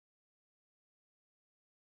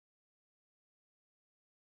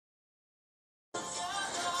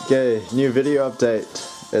Okay, new video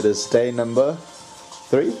update. It is day number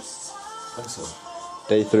 3? I think so.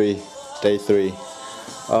 Day 3. Day 3.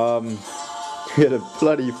 We had a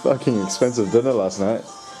bloody fucking expensive dinner last night.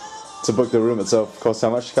 To book the room itself cost how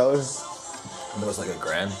much, Carlo? It was like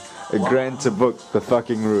 $1,000. $1,000 to book the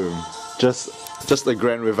fucking room. Just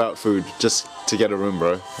 $1,000 without food, just to get a room,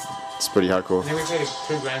 bro. It's pretty hardcore. And then we paid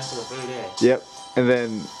 $2,000 for the food, yeah. Yep, and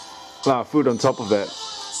then food on top of that.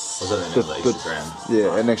 Was that another extra grand?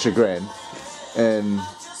 Yeah, an extra $1,000, and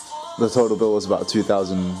the total bill was about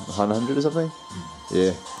 2,100 or something.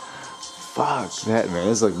 Yeah. Fuck that, man.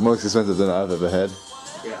 It's like the most expensive dinner I've ever had.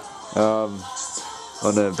 Yeah.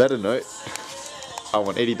 On a better note, I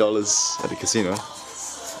won $80 at the casino.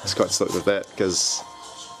 I was quite stoked with that because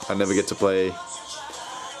I never get to play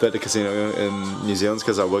at the casino in New Zealand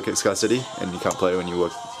because I work at Sky City and you can't play when you're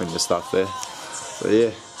staff there. But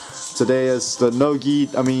yeah, today is the no gi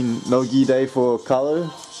day for Carlo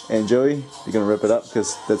and Joey. You're gonna rip it up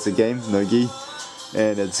because that's a game, no gi.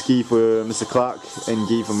 And it's gi for Mr. Clarke and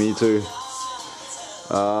gi for me too.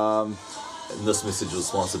 And this message was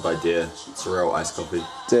sponsored by Dare Sorrel Iced Coffee.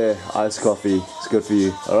 Dare Iced Coffee, it's good for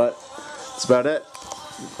you. Alright, that's about it.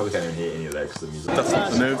 Probably can't even hear any of that because the music.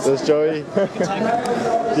 There's Joey.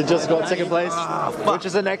 You just got second place, which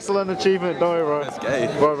is an excellent achievement. Don't worry, bro. That's gay.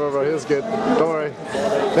 Bro, he was good. Don't worry.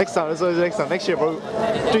 Next time, it's always next time. Next year, bro.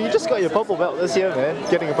 Dude, you just got your purple belt this year, man.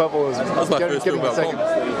 Getting a purple was That's my first purple belt.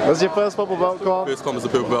 That was your first purple belt, Con? First comp is a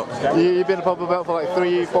purple belt. You've been a purple belt for like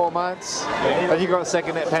 3-4 months, and you got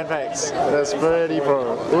second at Panfax. That's pretty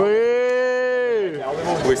pro.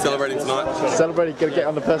 We're celebrating tonight. Celebrating, gonna get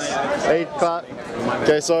on the piss. Hey, Clarke.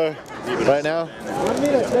 Okay, so right now,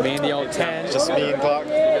 Me and the old tan. just me and Clarke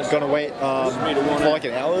gonna wait for like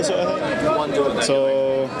an hour or so, I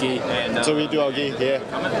think. So we do our gi, yeah.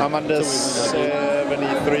 I'm under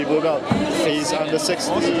 73 blue belt. He's under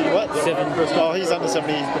 60, what? Oh, he's under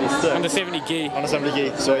 70. Under 70 gi. Under 70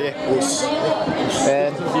 gi, so yeah.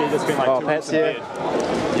 And Pat's here.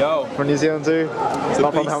 Yo. From New Zealand too.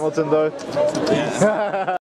 Not from Hamilton though.